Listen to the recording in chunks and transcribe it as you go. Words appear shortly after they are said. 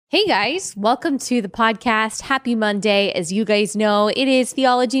Hey guys, welcome to the podcast. Happy Monday. As you guys know, it is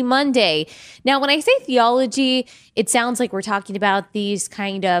Theology Monday. Now, when I say theology, it sounds like we're talking about these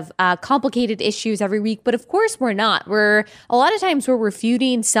kind of complicated issues every week, but of course we're not. A lot of times we're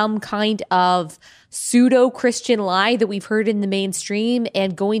refuting some kind of pseudo-Christian lie that we've heard in the mainstream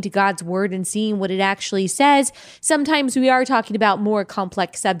and going to God's word and seeing what it actually says. Sometimes we are talking about more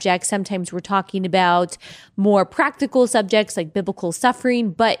complex subjects. Sometimes we're talking about more practical subjects like biblical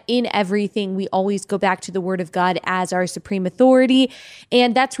suffering, but in everything, we always go back to the word of God as our supreme authority.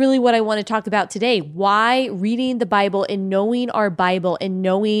 And that's really what I want to talk about today. Why reading the Bible and knowing our Bible and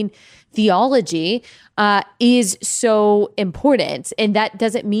knowing theology is so important. And that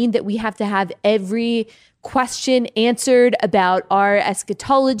doesn't mean that we have to have every question answered about our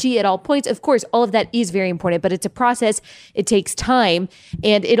eschatology at all points. Of course, all of that is very important, but it's a process. It takes time.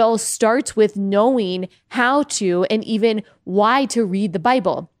 And it all starts with knowing how to and even why to read the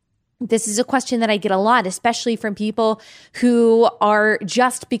Bible. This is a question that I get a lot, especially from people who are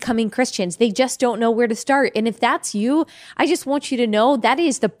just becoming Christians. They just don't know where to start. And if that's you, I just want you to know that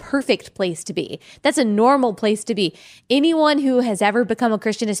is the perfect place to be. That's a normal place to be. Anyone who has ever become a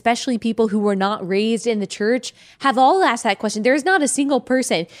Christian, especially people who were not raised in the church, have all asked that question. There's not a single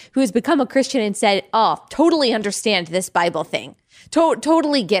person who has become a Christian and said, "Oh, totally understand this Bible thing.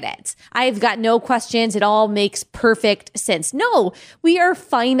 Totally get it. I've got no questions. It all makes perfect sense." No, we are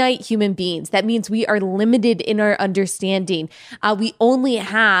finite human beings. That means we are limited in our understanding. We only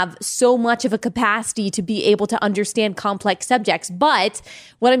have so much of a capacity to be able to understand complex subjects. But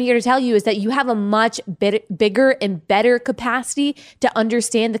what I'm here to tell you is that you have a much bigger and better capacity to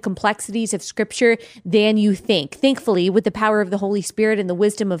understand the complexities of Scripture than you think. Thankfully, with the power of the Holy Spirit and the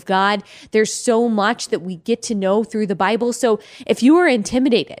wisdom of God, there's so much that we get to know through the Bible. So if you are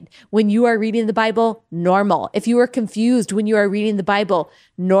intimidated when you are reading the Bible, normal. If you are confused when you are reading the Bible,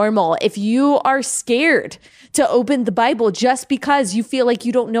 normal. If you are scared to open the Bible just because you feel like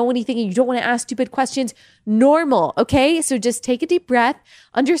you don't know anything and you don't want to ask stupid questions, normal. Okay? So just take a deep breath.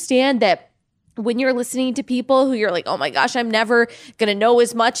 Understand that when you're listening to people who you're like, "Oh my gosh, I'm never going to know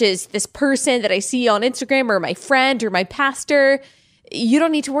as much as this person that I see on Instagram or my friend or my pastor," you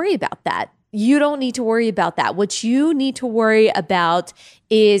don't need to worry about that. You don't need to worry about that. What you need to worry about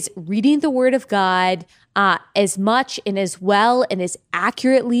is reading the Word of God as much and as well and as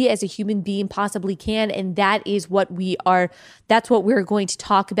accurately as a human being possibly can. And that is that's what we're going to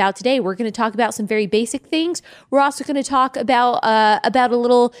talk about today. We're going to talk about some very basic things. We're also going to talk about a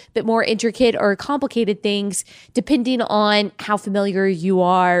little bit more intricate or complicated things, depending on how familiar you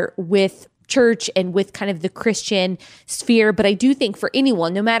are with church and with kind of the Christian sphere. But I do think for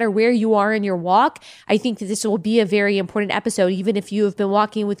anyone, no matter where you are in your walk, I think that this will be a very important episode. Even if you have been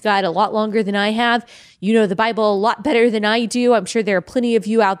walking with God a lot longer than I have, you know the Bible a lot better than I do. I'm sure there are plenty of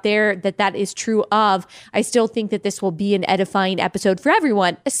you out there that is true of. I still think that this will be an edifying episode for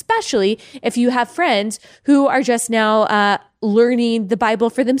everyone, especially if you have friends who are just now learning the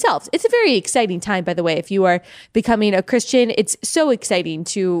Bible for themselves. It's a very exciting time, by the way, if you are becoming a Christian. It's so exciting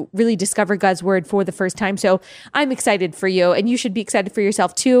to really discover God's word for the first time. So I'm excited for you, and you should be excited for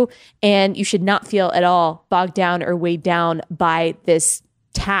yourself too. And you should not feel at all bogged down or weighed down by this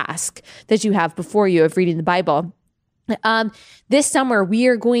task that you have before you of reading the Bible. This summer, we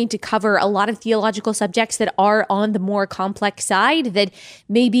are going to cover a lot of theological subjects that are on the more complex side that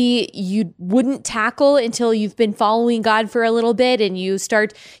maybe you wouldn't tackle until you've been following God for a little bit and you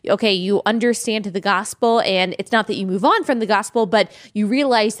understand the gospel. And it's not that you move on from the gospel, but you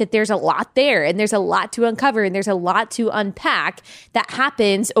realize that there's a lot there and there's a lot to uncover and there's a lot to unpack that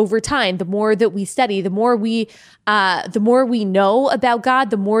happens over time. The more that we study, the more we know about God,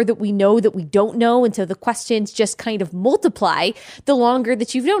 the more that we know that we don't know. And so the questions just kind of multiply the longer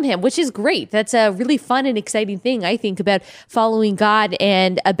that you've known him, which is great. That's a really fun and exciting thing, I think, about following God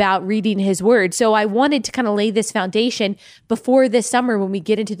and about reading his word. So I wanted to kind of lay this foundation before this summer when we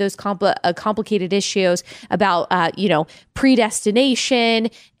get into those complicated issues about, predestination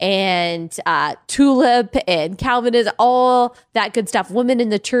and tulip and Calvinism, all that good stuff, women in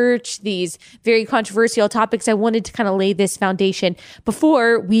the church, these very controversial topics. I wanted to kind of lay this foundation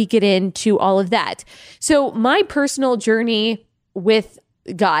before we get into all of that. So my personal journey with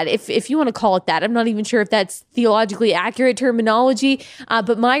God, if you want to call it that. I'm not even sure if that's theologically accurate terminology,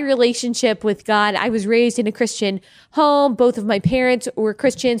 but my relationship with God, I was raised in a Christian home. Both of my parents were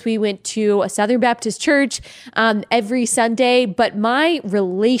Christians. We went to a Southern Baptist church every Sunday, but my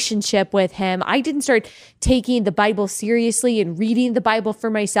relationship with him, I didn't start taking the Bible seriously and reading the Bible for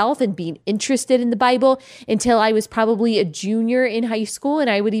myself and being interested in the Bible until I was probably a junior in high school,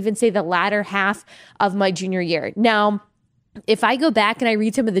 and I would even say the latter half of my junior year. Now, if I go back and I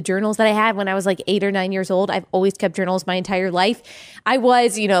read some of the journals that I had when I was like 8 or 9 years old, I've always kept journals my entire life. I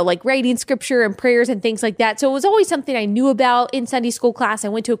was, like writing scripture and prayers and things like that. So it was always something I knew about in Sunday school class. I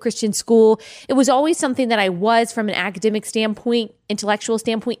went to a Christian school. It was always something that I was, from an academic standpoint, intellectual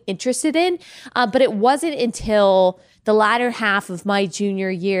standpoint, interested in. But it wasn't until the latter half of my junior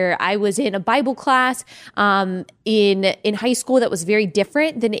year, I was in a Bible class in high school that was very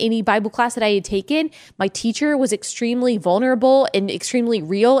different than any Bible class that I had taken. My teacher was extremely vulnerable and extremely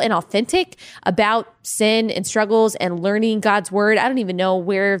real and authentic about sin and struggles and learning God's word. I don't even know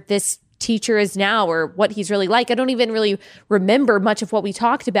where this teacher is now or what he's really like. I don't even really remember much of what we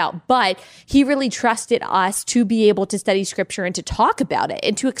talked about, but he really trusted us to be able to study scripture and to talk about it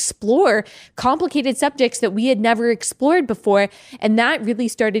and to explore complicated subjects that we had never explored before. And that really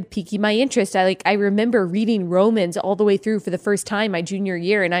started piquing my interest. I remember reading Romans all the way through for the first time my junior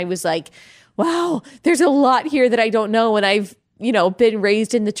year. And I was like, wow, there's a lot here that I don't know. And I've, been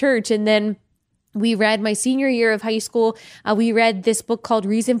raised in the church. And then we read my senior year of high school. We read this book called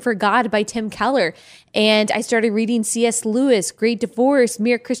Reason for God by Tim Keller. And I started reading C.S. Lewis, Great Divorce,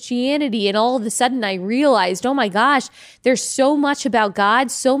 Mere Christianity. And all of a sudden I realized, oh my gosh, there's so much about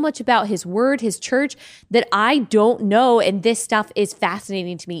God, so much about his word, his church that I don't know. And this stuff is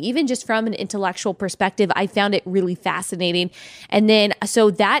fascinating to me. Even just from an intellectual perspective, I found it really fascinating. And then,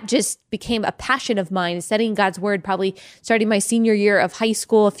 so that just became a passion of mine, studying God's word, probably starting my senior year of high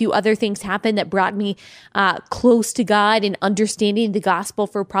school. A few other things happened that brought me close to God and understanding the gospel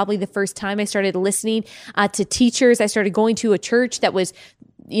for probably the first time. I started listening to teachers. I started going to a church that was,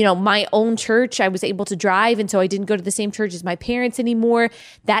 my own church. I was able to drive. And so I didn't go to the same church as my parents anymore.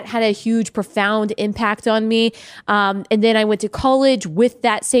 That had a huge, profound impact on me. And then I went to college with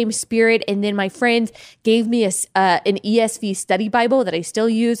that same spirit. And then my friends gave me an ESV study Bible that I still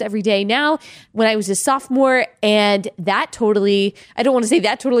use every day now when I was a sophomore. And that totally, I don't want to say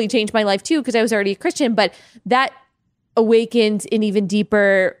that totally changed my life too, because I was already a Christian, but that awakened an even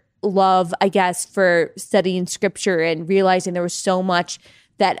deeper love, I guess, for studying scripture and realizing there was so much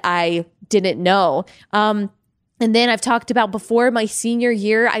that I didn't know. And then I've talked about before, my senior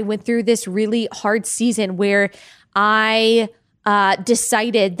year, I went through this really hard season where I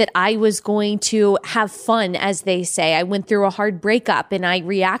decided that I was going to have fun, as they say. I went through a hard breakup and I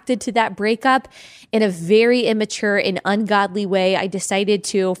reacted to that breakup in a very immature and ungodly way. I decided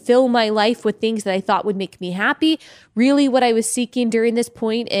to fill my life with things that I thought would make me happy. Really, what I was seeking during this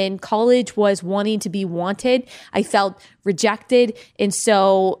point in college was wanting to be wanted. I felt rejected. And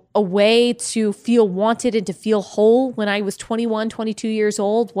so a way to feel wanted and to feel whole when I was 21, 22 years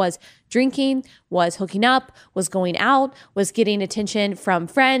old was drinking, was hooking up, was going out, was getting attention from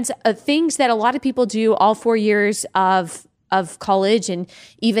friends, things that a lot of people do all 4 years of college and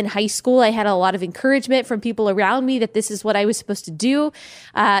even high school. I had a lot of encouragement from people around me that this is what I was supposed to do.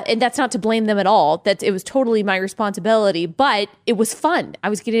 And that's not to blame them at all. That it was totally my responsibility, but it was fun. I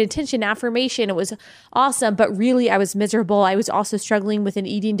was getting attention, affirmation. It was awesome, but really I was miserable. I was also struggling with an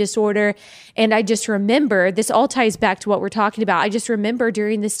eating disorder. And I just remember, this all ties back to what we're talking about. I just remember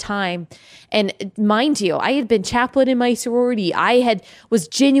during this time, and mind you, I had been chaplain in my sorority. I was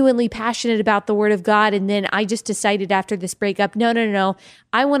genuinely passionate about the word of God. And then I just decided after this breakup, no.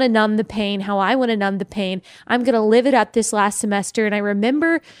 I want to numb the pain how I want to numb the pain. I'm going to live it up this last semester. And I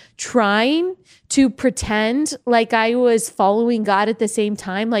remember trying to pretend like I was following God at the same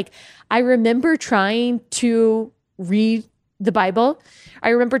time. Like I remember trying to read the Bible. I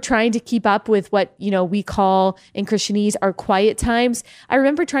remember trying to keep up with what, we call in Christianese our quiet times. I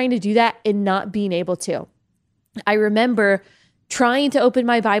remember trying to do that and not being able to. I remember trying to open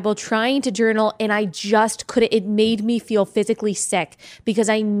my Bible, trying to journal, and I just couldn't. It made me feel physically sick because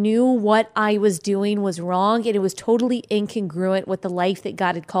I knew what I was doing was wrong and it was totally incongruent with the life that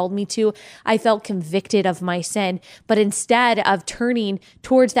God had called me to. I felt convicted of my sin, but instead of turning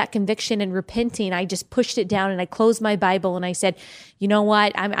towards that conviction and repenting, I just pushed it down and I closed my Bible and I said, you know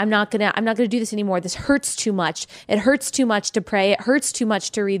what? I'm not gonna do this anymore. This hurts too much. It hurts too much to pray. It hurts too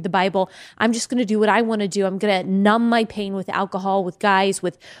much to read the Bible. I'm just gonna do what I want to do. I'm gonna numb my pain with alcohol, with guys,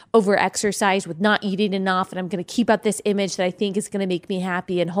 with over exercise, with not eating enough. And I'm going to keep up this image that I think is going to make me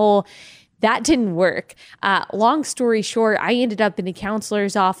happy and whole. That didn't work. Long story short, I ended up in a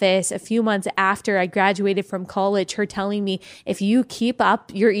counselor's office a few months after I graduated from college, her telling me, if you keep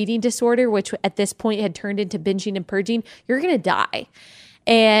up your eating disorder, which at this point had turned into binging and purging, you're going to die.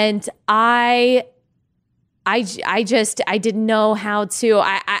 And I didn't know how to.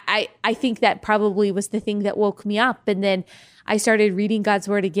 I think that probably was the thing that woke me up. And then I started reading God's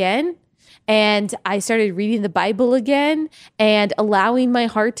word again. And I started reading the Bible again and allowing my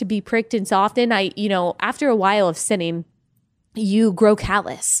heart to be pricked and softened. After a while of sinning, you grow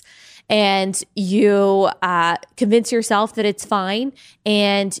callous and you convince yourself that it's fine,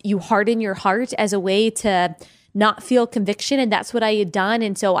 and you harden your heart as a way to not feel conviction. And that's what I had done.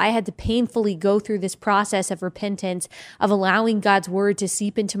 And so I had to painfully go through this process of repentance, of allowing God's word to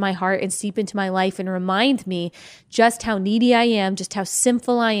seep into my heart and seep into my life and remind me just how needy I am, just how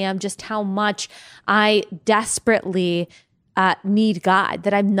sinful I am, just how much I desperately need God,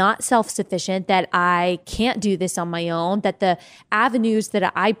 that I'm not self-sufficient, that I can't do this on my own, that the avenues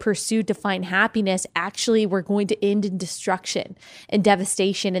that I pursued to find happiness actually were going to end in destruction and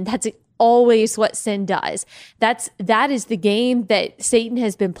devastation. And that's always what sin does. That is the game that Satan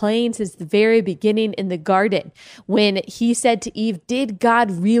has been playing since the very beginning in the garden, when he said to Eve, "Did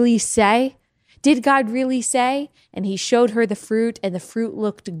God really say? Did God really say?" And he showed her the fruit, and the fruit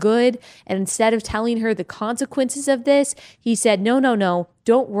looked good. And instead of telling her the consequences of this, he said, no,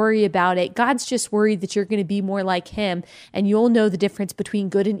 don't worry about it. God's just worried that you're going to be more like him, and you'll know the difference between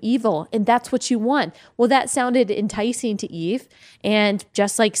good and evil. And that's what you want. Well, that sounded enticing to Eve. And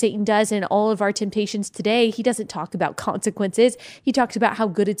just like Satan does in all of our temptations today, he doesn't talk about consequences. He talks about how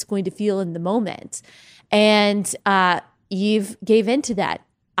good it's going to feel in the moment. And Eve gave into that.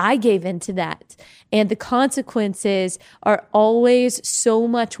 I gave into that. And the consequences are always so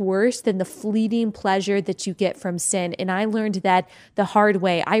much worse than the fleeting pleasure that you get from sin. And I learned that the hard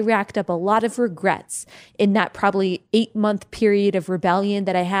way. I racked up a lot of regrets in that probably 8-month period of rebellion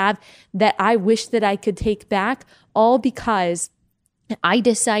that I have, that I wish that I could take back, all because I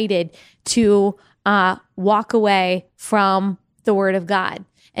decided to walk away from the word of God.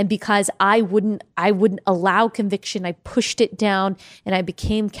 And because I wouldn't allow conviction, I pushed it down and I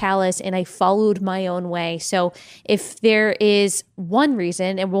became callous and I followed my own way. So if there is one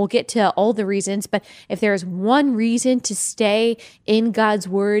reason, and we'll get to all the reasons, but if there is one reason to stay in God's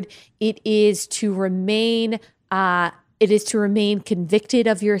word, it is to remain convicted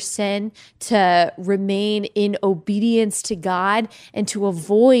of your sin, to remain in obedience to God, and to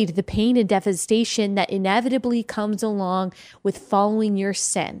avoid the pain and devastation that inevitably comes along with following your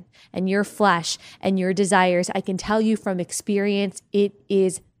sin and your flesh and your desires. I can tell you from experience, it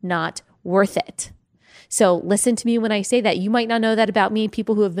is not worth it. So listen to me when I say that. You might not know that about me.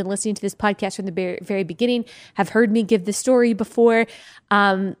 People who have been listening to this podcast from the very, very beginning have heard me give the story before.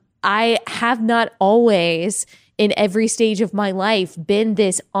 I have not always, in every stage of my life, been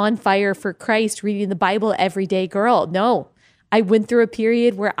this on fire for Christ, reading the Bible every day girl. No, I went through a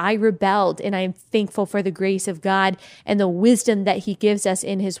period where I rebelled, and I am thankful for the grace of God and the wisdom that he gives us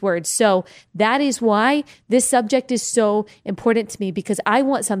in his word. So that is why this subject is so important to me, because I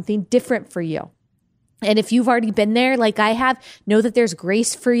want something different for you. And if you've already been there, like I have, know that there's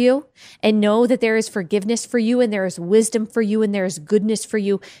grace for you, and know that there is forgiveness for you, and there is wisdom for you, and there is goodness for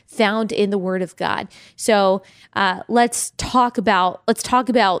you found in the word of God. So let's talk about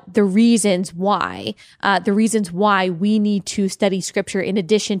the reasons why we need to study scripture, in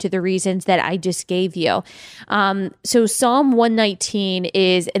addition to the reasons that I just gave you. So Psalm 119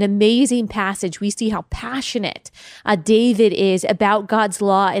 is an amazing passage. We see how passionate David is about God's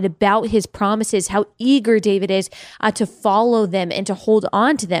law and about his promises, how eager David is to follow them and to hold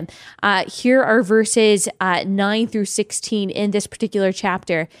on to them. Here are verses 9 through 16 in this particular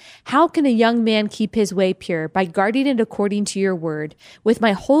chapter. "How can a young man keep his way pure? By guarding it according to your word. With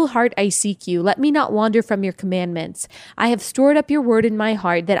my whole heart I seek you. Let me not wander from your commandments. I have stored up your word in my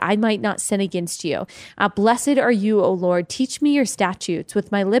heart, that I might not sin against you. Blessed are you, O Lord. Teach me your statutes.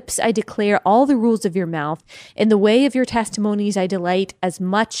 With my lips I declare all the rules of your mouth. In the way of your testimonies I delight as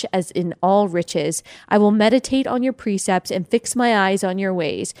much as in all riches. I will meditate on your precepts and fix my eyes on your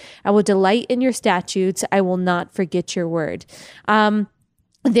ways. I will delight in your statutes. I will not forget your word."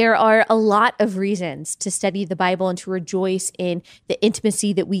 There are a lot of reasons to study the Bible and to rejoice in the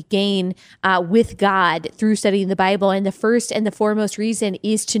intimacy that we gain with God through studying the Bible. And the first and the foremost reason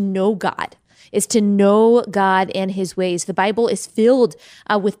is to know God. Is to know God and his ways. The Bible is filled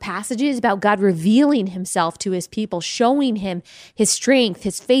with passages about God revealing himself to his people, showing him his strength,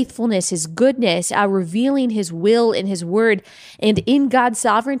 his faithfulness, his goodness, revealing his will in his word. And in God's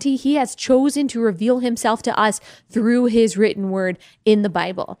sovereignty, he has chosen to reveal himself to us through his written word in the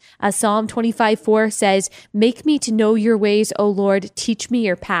Bible. Psalm 25:4 says, "Make me to know your ways, O Lord, teach me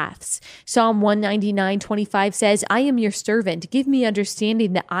your paths." Psalm 199:25 says, "I am your servant. Give me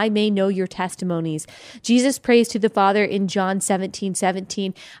understanding that I may know your testimonies." Jesus prays to the Father in John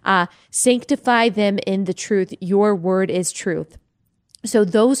 17:17, "Sanctify them in the truth. Your word is truth." So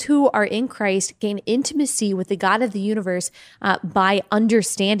those who are in Christ gain intimacy with the God of the universe by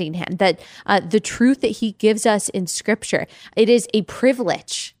understanding him, that the truth that he gives us in scripture. It is a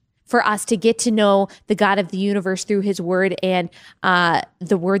privilege for us to get to know the God of the universe through his word and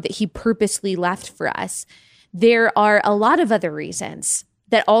the word that he purposely left for us. There are a lot of other reasons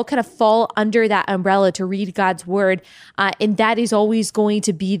that all kind of fall under that umbrella to read God's word. And that is always going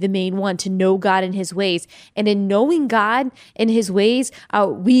to be the main one, to know God and his ways. And in knowing God and his ways,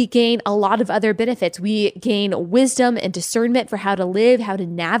 we gain a lot of other benefits. We gain wisdom and discernment for how to live, how to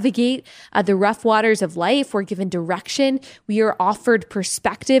navigate the rough waters of life. We're given direction. We are offered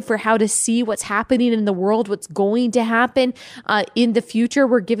perspective for how to see what's happening in the world, what's going to happen in the future.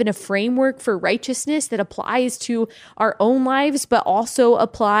 We're given a framework for righteousness that applies to our own lives, but also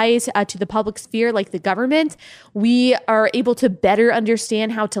applies to the public sphere, like the government. We are able to better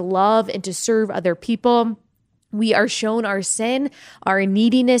understand how to love and to serve other people. We are shown our sin, our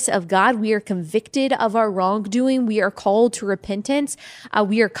neediness of God. We are convicted of our wrongdoing. We are called to repentance.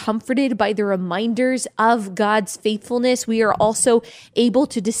 We are comforted by the reminders of God's faithfulness. We are also able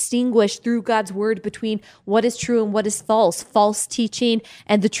to distinguish through God's word between what is true and what is false teaching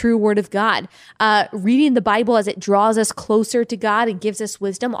and the true word of God. Reading the Bible as it draws us closer to God and gives us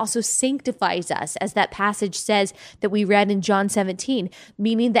wisdom also sanctifies us, as that passage says that we read in John 17,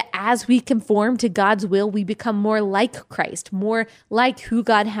 meaning that as we conform to God's will, we become more like Christ, more like who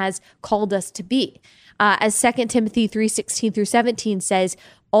God has called us to be. As 2 Timothy 3:16 through 17 says,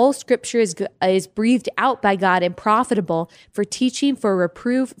 all scripture is breathed out by God and profitable for teaching, for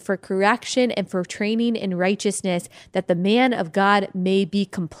reproof, for correction, and for training in righteousness, that the man of God may be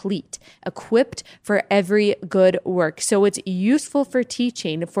complete, equipped for every good work. So it's useful for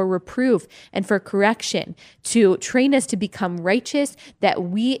teaching, for reproof, and for correction, to train us to become righteous, that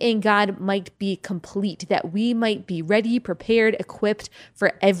we in God might be complete, that we might be ready, prepared, equipped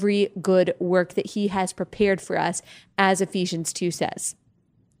for every good work that he has prepared for us, as Ephesians 2 says.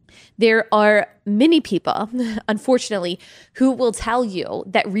 There are many people, unfortunately, who will tell you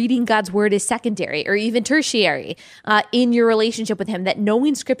that reading God's word is secondary or even tertiary in your relationship with him, that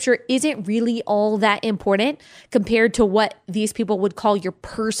knowing scripture isn't really all that important compared to what these people would call your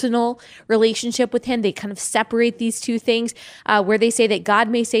personal relationship with him. They kind of separate these two things where they say that God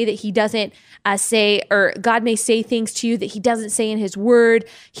may say that he doesn't say, or God may say things to you that he doesn't say in his word.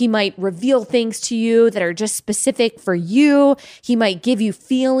 He might reveal things to you that are just specific for you. He might give you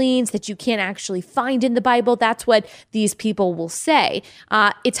feelings that you can't actually find in the Bible. That's what these people will say.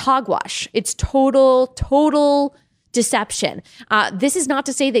 It's hogwash. It's total deception. This is not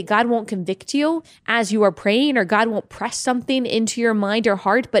to say that God won't convict you as you are praying, or God won't press something into your mind or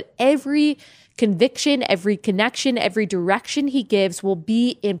heart, but every conviction, every connection, every direction he gives will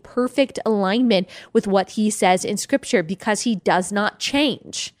be in perfect alignment with what he says in scripture, because he does not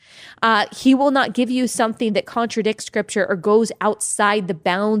change. He will not give you something that contradicts scripture or goes outside the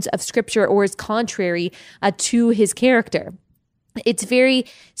bounds of scripture or is contrary to his character. It's very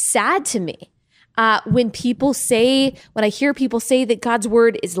sad to me when I hear people say that God's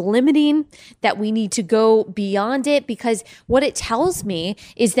word is limiting, that we need to go beyond it, because what it tells me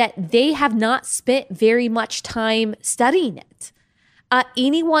is that they have not spent very much time studying it.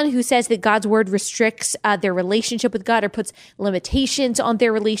 Anyone who says that God's word restricts their relationship with God or puts limitations on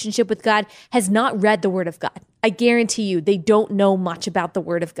their relationship with God has not read the word of God. I guarantee you they don't know much about the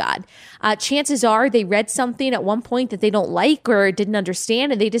word of God. Chances are they read something at one point that they don't like or didn't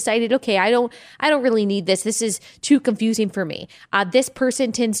understand, and they decided, okay, I don't really need this. This is too confusing for me. This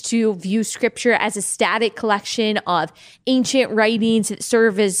person tends to view scripture as a static collection of ancient writings that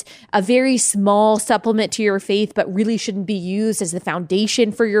serve as a very small supplement to your faith, but really shouldn't be used as the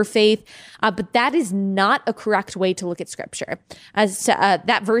foundation for your faith. But that is not a correct way to look at scripture. As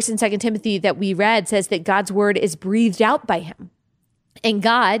that verse in 2 Timothy that we read says that God's word is breathed out by him. And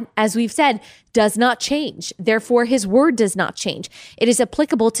God, as we've said, does not change. Therefore, his word does not change. It is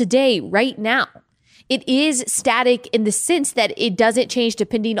applicable today, right now. It is static in the sense that it doesn't change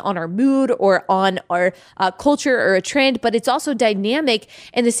depending on our mood or on our culture or a trend, but it's also dynamic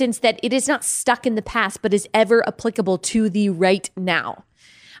in the sense that it is not stuck in the past, but is ever applicable to the right now.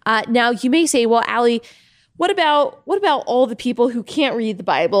 Now, you may say, well, Allie, what about all the people who can't read the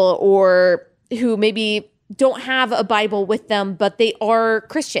Bible, or who maybe don't have a Bible with them, but they are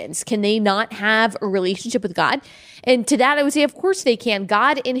Christians? Can they not have a relationship with God? And to that, I would say, of course they can.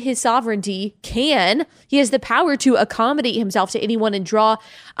 God in his sovereignty can. He has the power to accommodate himself to anyone and draw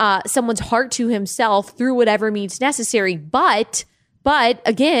someone's heart to himself through whatever means necessary. But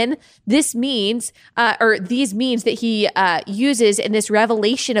again, this means, these means that he uses in this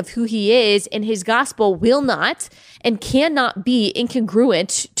revelation of who he is in his gospel will not and cannot be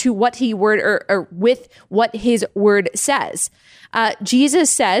incongruent to what he word or with what his word says. Jesus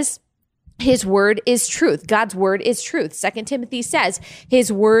says His word is truth. God's word is truth. 2 Timothy says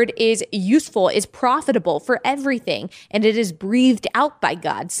his word is useful, is profitable for everything, and it is breathed out by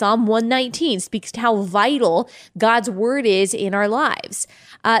God. Psalm 119 speaks to how vital God's word is in our lives.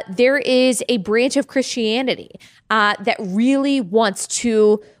 There is a branch of Christianity that really wants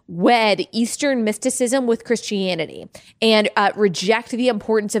to wed Eastern mysticism with Christianity and reject the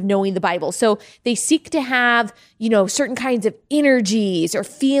importance of knowing the Bible. So they seek to have, certain kinds of energies or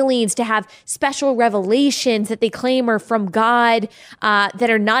feelings, to have special revelations that they claim are from God that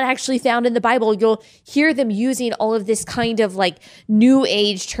are not actually found in the Bible. You'll hear them using all of this kind of like new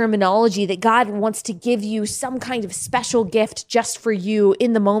age terminology that God wants to give you some kind of special gift just for you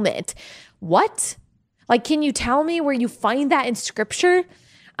in the moment. What? Like, can you tell me where you find that in scripture?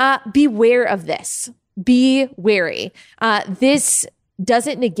 Beware of this. Be wary. This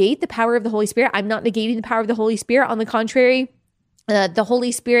doesn't negate the power of the Holy Spirit. I'm not negating the power of the Holy Spirit. On the contrary, the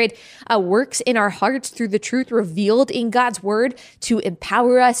Holy Spirit works in our hearts through the truth revealed in God's word to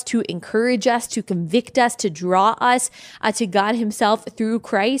empower us, to encourage us, to convict us, to draw us to God himself through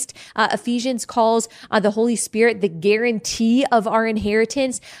Christ. Ephesians calls the Holy Spirit the guarantee of our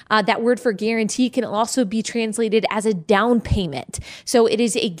inheritance. That word for guarantee can also be translated as a down payment. So it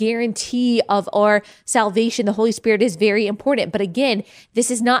is a guarantee of our salvation. The Holy Spirit is very important. But again,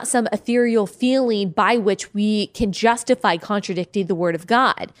 this is not some ethereal feeling by which we can justify contradicting the word of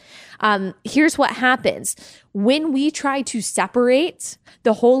God. Here's what happens. When we try to separate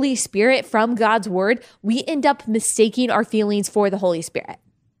the Holy Spirit from God's word, we end up mistaking our feelings for the Holy Spirit.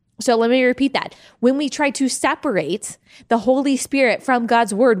 So let me repeat that. When we try to separate the Holy Spirit from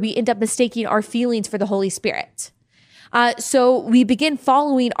God's word, we end up mistaking our feelings for the Holy Spirit. So we begin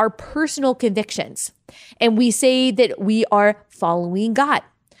following our personal convictions, and we say that we are following God.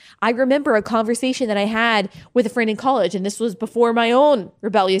 I remember a conversation that I had with a friend in college, and this was before my own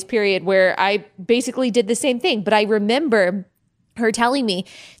rebellious period where I basically did the same thing. But I remember her telling me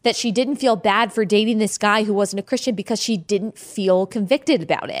that she didn't feel bad for dating this guy who wasn't a Christian because she didn't feel convicted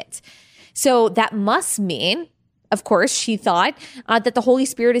about it. So that must mean, of course, she thought that the Holy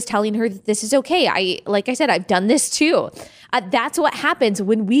Spirit is telling her that this is okay. Like I said, I've done this too. That's what happens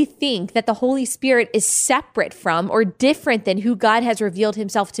when we think that the Holy Spirit is separate from or different than who God has revealed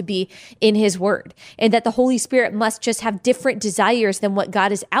himself to be in his word, and that the Holy Spirit must just have different desires than what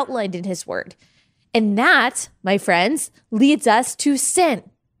God has outlined in his word. And that, my friends, leads us to sin.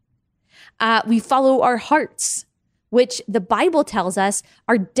 We follow our hearts, which the Bible tells us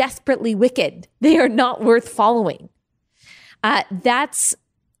are desperately wicked. They are not worth following. That's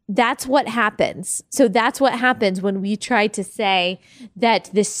what happens. So that's what happens when we try to say that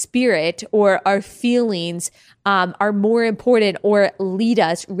the Spirit or our feelings are more important or lead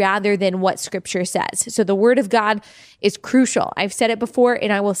us rather than what Scripture says. So the Word of God is crucial. I've said it before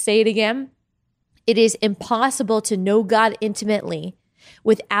and I will say it again. It is impossible to know God intimately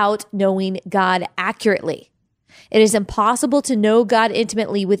without knowing God accurately. It is impossible to know God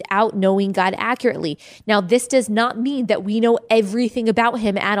intimately without knowing God accurately. Now, this does not mean that we know everything about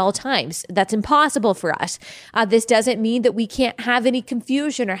him at all times. That's impossible for us. This doesn't mean that we can't have any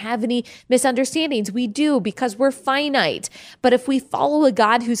confusion or have any misunderstandings. We do, because we're finite. But if we follow a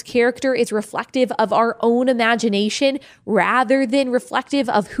God whose character is reflective of our own imagination rather than reflective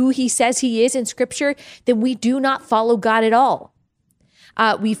of who he says he is in Scripture, then we do not follow God at all.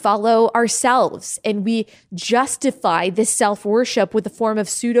 We follow ourselves, and we justify this self-worship with a form of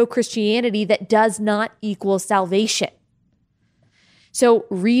pseudo-Christianity that does not equal salvation. So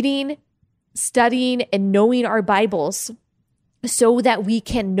reading, studying, and knowing our Bibles so that we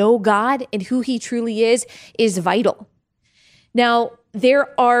can know God and who he truly is vital. Now,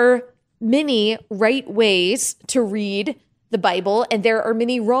 there are many right ways to read the Bible, and there are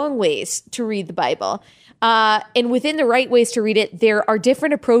many wrong ways to read the Bible. And within the right ways to read it, there are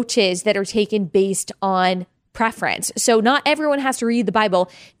different approaches that are taken based on preference. So not everyone has to read the Bible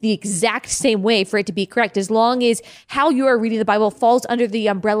the exact same way for it to be correct, as long as how you are reading the Bible falls under the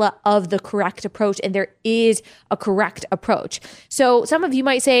umbrella of the correct approach, and there is a correct approach. So some of you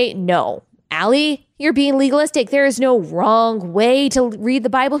might say, no, Allie, you're being legalistic. There is no wrong way to read the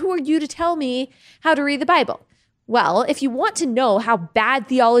Bible. Who are you to tell me how to read the Bible? Well, if you want to know how bad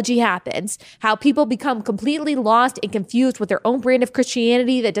theology happens, how people become completely lost and confused with their own brand of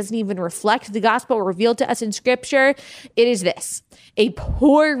Christianity that doesn't even reflect the gospel revealed to us in Scripture, it is this: a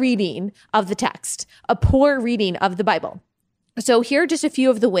poor reading of the text, a poor reading of the Bible. So here are just a few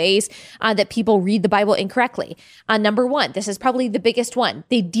of the ways that people read the Bible incorrectly. Number one, this is probably the biggest one.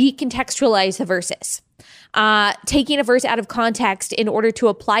 They decontextualize the verses. taking a verse out of context in order to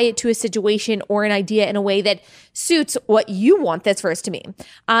apply it to a situation or an idea in a way that suits what you want this verse to mean.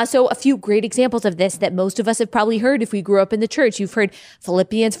 So a few great examples of this that most of us have probably heard if we grew up in the church. You've heard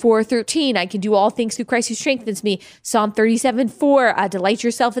Philippians 4:13, I can do all things through Christ who strengthens me. Psalm 37:4, delight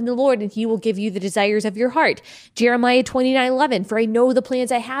yourself in the Lord and he will give you the desires of your heart. Jeremiah 29:11, for I know the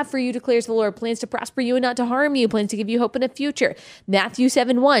plans I have for you, declares the Lord, plans to prosper you and not to harm you, plans to give you hope in a future. Matthew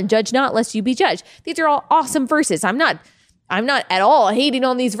 7:1, judge not lest you be judged. These are all awesome verses. I'm not at all hating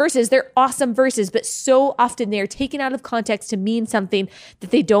on these verses. They're awesome verses, but so often they're taken out of context to mean something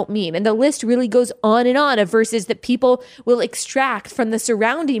that they don't mean. And the list really goes on and on of verses that people will extract from the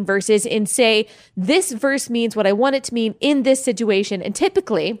surrounding verses and say, this verse means what I want it to mean in this situation. And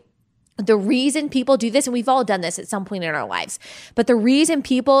typically, the reason people do this, and we've all done this at some point in our lives, but the reason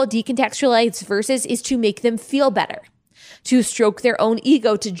people decontextualize verses is to make them feel better, to stroke their own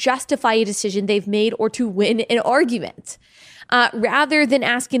ego, to justify a decision they've made, or to win an argument. Rather than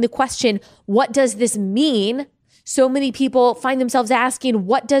asking the question, what does this mean? So many people find themselves asking,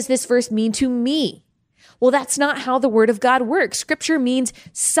 what does this verse mean to me? Well, that's not how the word of God works. Scripture means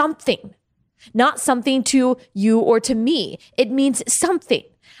something, not something to you or to me. It means something.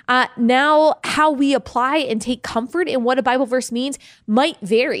 Now, how we apply and take comfort in what a Bible verse means might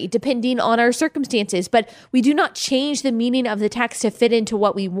vary depending on our circumstances, but we do not change the meaning of the text to fit into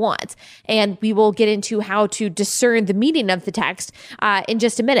what we want. And we will get into how to discern the meaning of the text in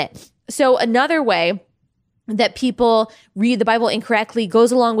just a minute. So another way that people read the Bible incorrectly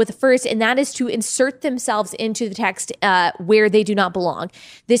goes along with the first, and that is to insert themselves into the text where they do not belong.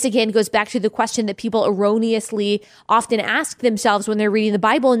 This again goes back to the question that people erroneously often ask themselves when they're reading the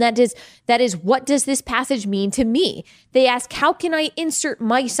Bible, and that is, what does this passage mean to me? They ask, how can I insert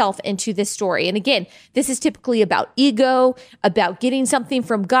myself into this story? And again, this is typically about ego, about getting something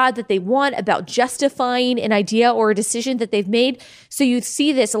from God that they want, about justifying an idea or a decision that they've made. So you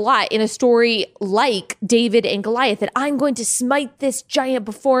see this a lot in a story like David and Goliath, that I'm going to smite this giant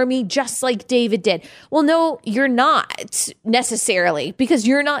before me just like David did. Well, no, you're not necessarily, because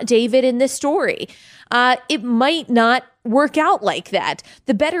you're not David in this story. It might not work out like that.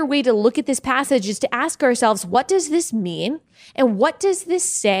 The better way to look at this passage is to ask ourselves, what does this mean? And what does this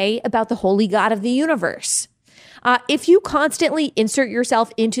say about the holy God of the universe? If you constantly insert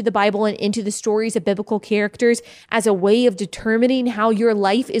yourself into the Bible and into the stories of biblical characters as a way of determining how your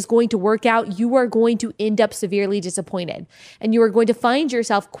life is going to work out, you are going to end up severely disappointed. And you are going to find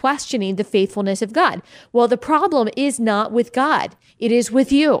yourself questioning the faithfulness of God. Well, the problem is not with God. It is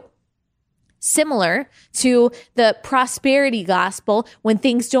with you. Similar to the prosperity gospel, when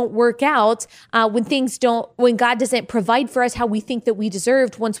things don't work out, when God doesn't provide for us how we think that we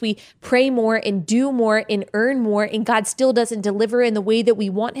deserved, once we pray more and do more and earn more, and God still doesn't deliver in the way that we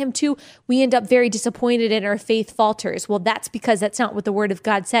want him to, we end up very disappointed and our faith falters. Well, that's because that's not what the word of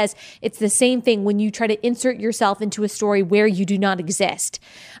God says. It's the same thing when you try to insert yourself into a story where you do not exist.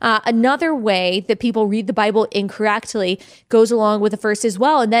 Another way that people read the Bible incorrectly goes along with the first as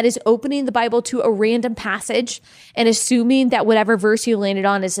well, and that is opening the Bible to a random passage and assuming that whatever verse you landed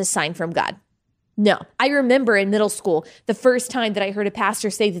on is a sign from God. No, I remember in middle school, the first time that I heard a pastor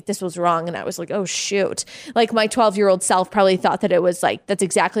say that this was wrong, and I was like, oh, shoot. Like my 12-year-old self probably thought that it was like, that's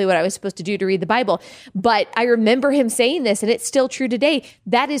exactly what I was supposed to do to read the Bible. But I remember him saying this, and it's still true today.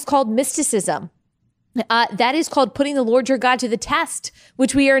 That is called mysticism. That is called putting the Lord your God to the test,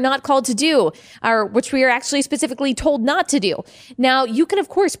 which we are not called to do, or which we are actually specifically told not to do. Now, you can, of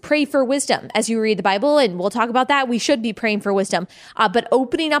course, pray for wisdom as you read the Bible, and we'll talk about that. We should be praying for wisdom. But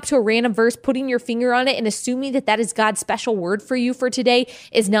opening up to a random verse, putting your finger on it, and assuming that that is God's special word for you for today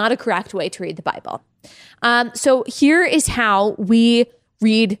is not a correct way to read the Bible. So here is how we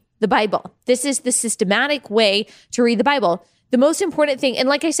read the Bible. This is the systematic way to read the Bible. The most important thing, and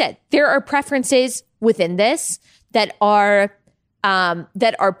like I said, there are preferences within this that are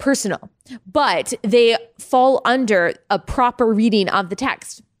personal, but they fall under a proper reading of the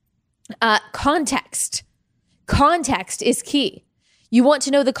text. Context is key. You want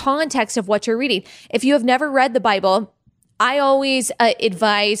to know the context of what you're reading. If you have never read the Bible, I always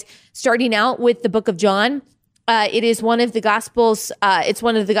advise starting out with the book of John. It is one of the Gospels. It's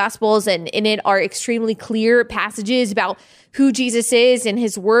one of the Gospels, and in it are extremely clear passages about who Jesus is and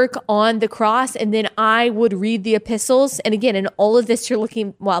his work on the cross. And then I would read the epistles. And again, in all of this, you're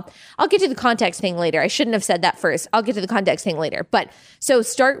looking, well, I'll get to the context thing later. I shouldn't have said that first. I'll get to the context thing later. But so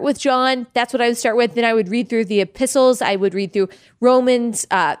start with John. That's what I would start with. Then I would read through the epistles. I would read through Romans,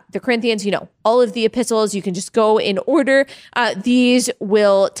 the Corinthians, all of the epistles. You can just go in order. These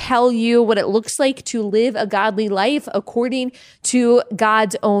will tell you what it looks like to live a godly life according to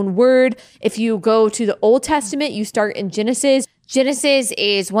God's own word. If you go to the Old Testament, you start in Genesis. Genesis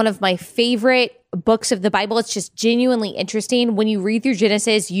is one of my favorite books of the Bible. It's just genuinely interesting. When you read through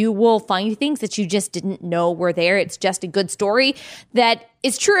Genesis, you will find things that you just didn't know were there. It's just a good story that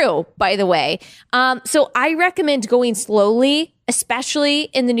is true, by the way. So I recommend going slowly, especially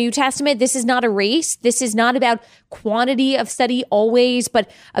in the New Testament. This is not a race. This is not about quantity of study always,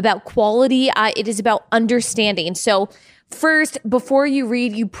 but about quality. It is about understanding. So first, before you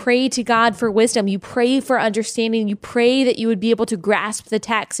read, you pray to God for wisdom. You pray for understanding. You pray that you would be able to grasp the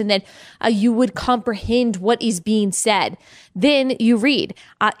text and that you would comprehend what is being said. Then you read.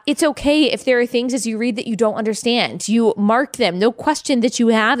 It's okay if there are things as you read that you don't understand. You mark them. No question that you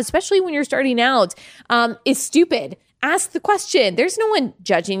have, especially when you're starting out, is stupid. Ask the question. There's no one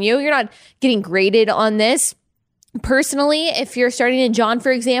judging you. You're not getting graded on this. Personally, if you're starting in John,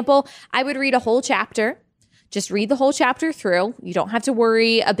 for example, I would read a whole chapter. Just read the whole chapter through. You don't have to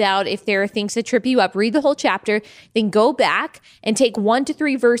worry about if there are things that trip you up. Read the whole chapter, then go back and take 1 to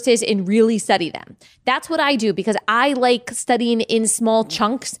 3 verses and really study them. That's what I do because I like studying in small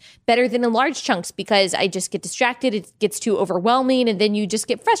chunks better than in large chunks because I just get distracted. It gets too overwhelming and then you just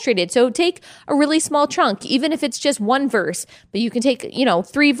get frustrated. So take a really small chunk, even if it's just 1 verse, but you can take,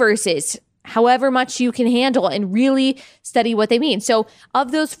 3 verses, however much you can handle and really study what they mean. So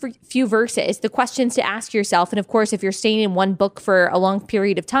of those few verses, the questions to ask yourself, and of course, if you're staying in one book for a long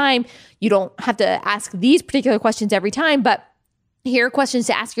period of time, you don't have to ask these particular questions every time, but here are questions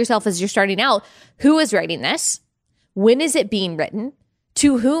to ask yourself as you're starting out. Who is writing this? When is it being written?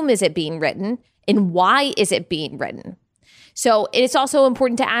 To whom is it being written? And why is it being written? So it's also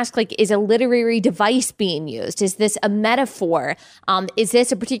important to ask, is a literary device being used? Is this a metaphor? Is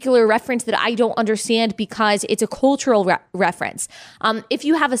this a particular reference that I don't understand because it's a cultural reference? If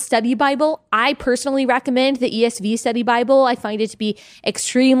you have a study Bible, I personally recommend the ESV study Bible. I find it to be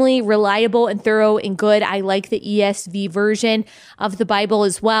extremely reliable and thorough and good. I like the ESV version of the Bible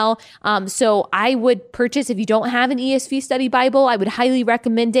as well. So I would purchase, if you don't have an ESV study Bible, I would highly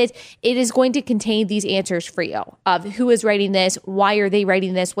recommend it. It is going to contain these answers for you of who is writing this, why are they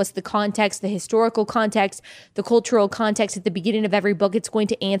writing this, what's the context, the historical context, the cultural context at the beginning of every book. It's going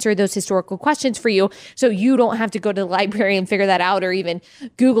to answer those historical questions for you. So you don't have to go to the library and figure that out or even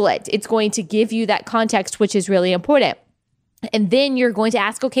Google it. It's going to give you that context, which is really important. And then you're going to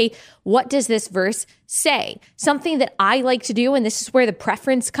ask, okay, what does this verse say? Something that I like to do, and this is where the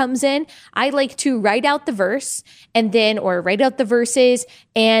preference comes in. I like to write out the verse or write out the verses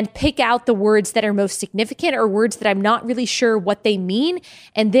and pick out the words that are most significant or words that I'm not really sure what they mean.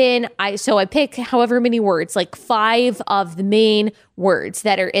 And then I pick however many words, 5 of the main words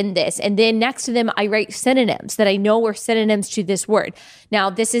that are in this. And then next to them, I write synonyms that I know are synonyms to this word. Now,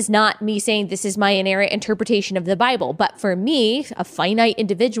 this is not me saying this is my inerrant interpretation of the Bible, but for me, a finite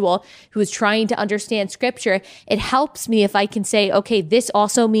individual who is trying to understand scripture, it helps me if I can say, okay, this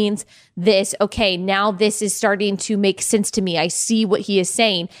also means this. Okay, now this is starting to make sense to me. I see what he is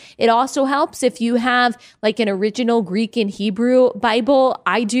saying. It also helps if you have an original Greek and Hebrew Bible.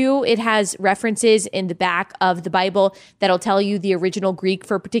 I do. It has references in the back of the Bible that'll tell you the original Greek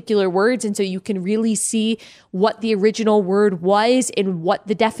for particular words. And so you can really see what the original word was and what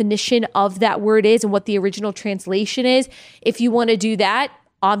the definition of that word is and what the original translation is. If you want to do that,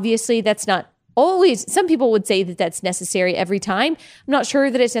 obviously that's not always, some people would say that that's necessary every time. I'm not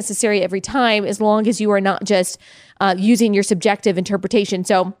sure that it's necessary every time as long as you are not just using your subjective interpretation.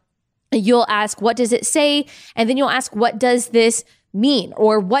 So you'll ask, what does it say? And then you'll ask, what does this mean?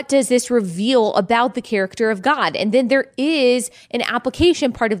 Or what does this reveal about the character of God? And then there is an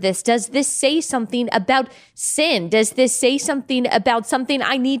application part of this. Does this say something about sin? Does this say something about something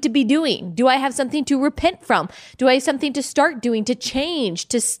I need to be doing? Do I have something to repent from? Do I have something to start doing, to change,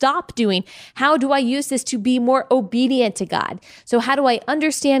 to stop doing? How do I use this to be more obedient to God? So how do I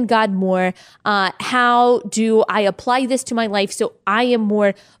understand God more? How do I apply this to my life so I am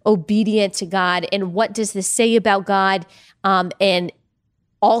more obedient to God? And what does this say about God? And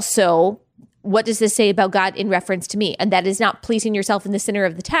also, what does this say about God in reference to me? And that is not placing yourself in the center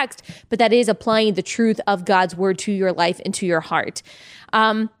of the text, but that is applying the truth of God's word to your life and to your heart.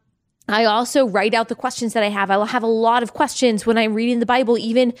 I also write out the questions that I have. I'll have a lot of questions when I'm reading the Bible,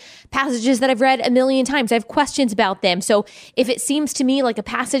 even passages that I've read a million times. I have questions about them. So if it seems to me like a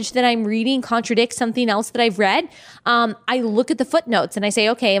passage that I'm reading contradicts something else that I've read, I look at the footnotes and I say,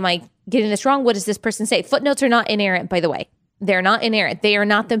 okay, am I getting this wrong? What does this person say? Footnotes are not inerrant, by the way. They're not inerrant. They are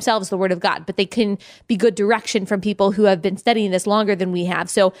not themselves the word of God, but they can be good direction from people who have been studying this longer than we have.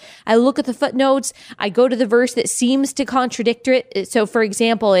 So I look at the footnotes. I go to the verse that seems to contradict it. So for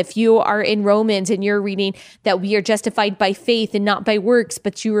example, if you are in Romans and you're reading that we are justified by faith and not by works,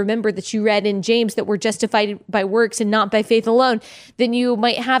 but you remember that you read in James that we're justified by works and not by faith alone, then you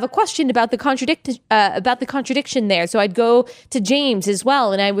might have a question about the contradiction there. So I'd go to James as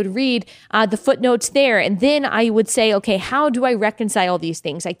well, and I would read the footnotes there. And then I would say, okay, how do I reconcile these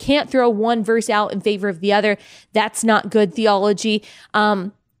things? I can't throw one verse out in favor of the other. That's not good theology.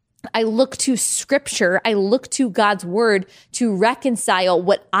 I look to scripture. I look to God's word to reconcile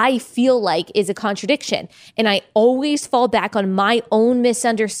what I feel like is a contradiction. And I always fall back on my own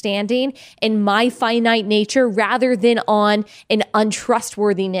misunderstanding and my finite nature rather than on an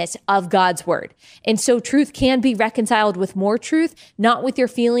untrustworthiness of God's word. And so truth can be reconciled with more truth, not with your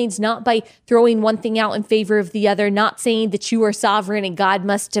feelings, not by throwing one thing out in favor of the other, not saying that you are sovereign and God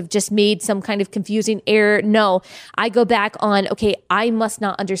must have just made some kind of confusing error. No, I go back on, okay, I must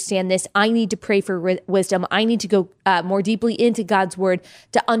not understand this. I need to pray for wisdom. I need to go more deeply into God's word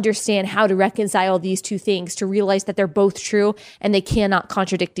to understand how to reconcile these two things, to realize that they're both true and they cannot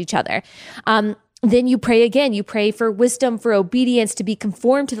contradict each other. Then you pray again. You pray for wisdom, for obedience, to be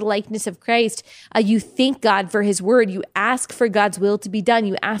conformed to the likeness of Christ. You thank God for his word. You ask for God's will to be done.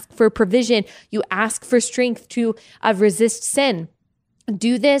 You ask for provision. You ask for strength to resist sin.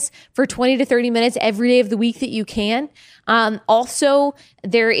 Do this for 20 to 30 minutes every day of the week that you can. Also,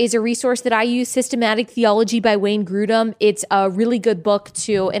 there is a resource that I use, Systematic Theology by Wayne Grudem. It's a really good book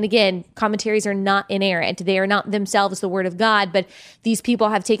too. And again, commentaries are not inerrant. They are not themselves the word of God, but these people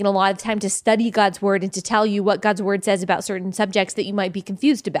have taken a lot of time to study God's word and to tell you what God's word says about certain subjects that you might be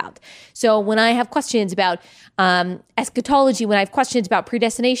confused about. So when I have questions about eschatology, when I have questions about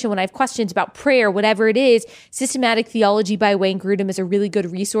predestination, when I have questions about prayer, whatever it is, Systematic Theology by Wayne Grudem is a really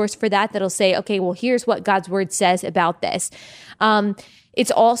good resource for that. That'll say, okay, well, here's what God's word says about this.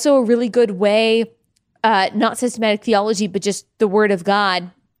 It's also a really good way, not systematic theology, but just the word of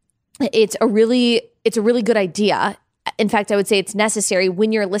God. It's a really good idea. In fact, I would say it's necessary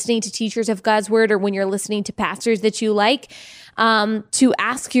when you're listening to teachers of God's word or when you're listening to pastors that you like, to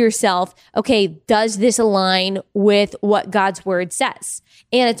ask yourself, okay, does this align with what God's word says?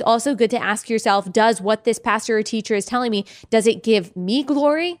 And it's also good to ask yourself, does what this pastor or teacher is telling me, does it give me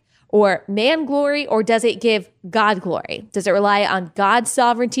glory or man glory, or does it give God glory? Does it rely on God's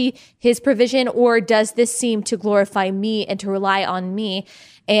sovereignty, his provision, or does this seem to glorify me and to rely on me?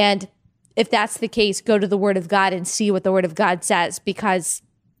 And if that's the case, go to the word of God and see what the word of God says, because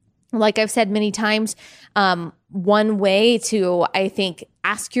like I've said many times, one way to, I think,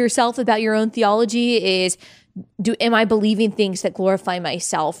 ask yourself about your own theology is, am I believing things that glorify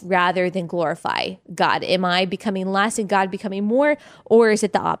myself rather than glorify God? Am I becoming less and God becoming more, or is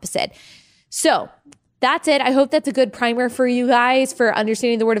it the opposite? So that's it. I hope that's a good primer for you guys for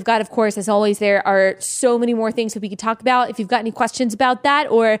understanding the word of God. Of course, as always, there are so many more things that we could talk about. If you've got any questions about that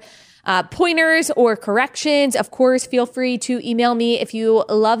or pointers or corrections, of course, feel free to email me. If you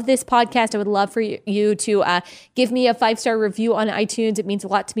love this podcast, I would love for you to give me a 5-star review on iTunes. It means a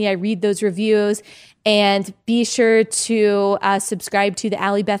lot to me. I read those reviews. And be sure to subscribe to the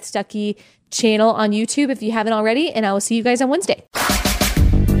Allie Beth Stuckey channel on YouTube if you haven't already. And I will see you guys on Wednesday.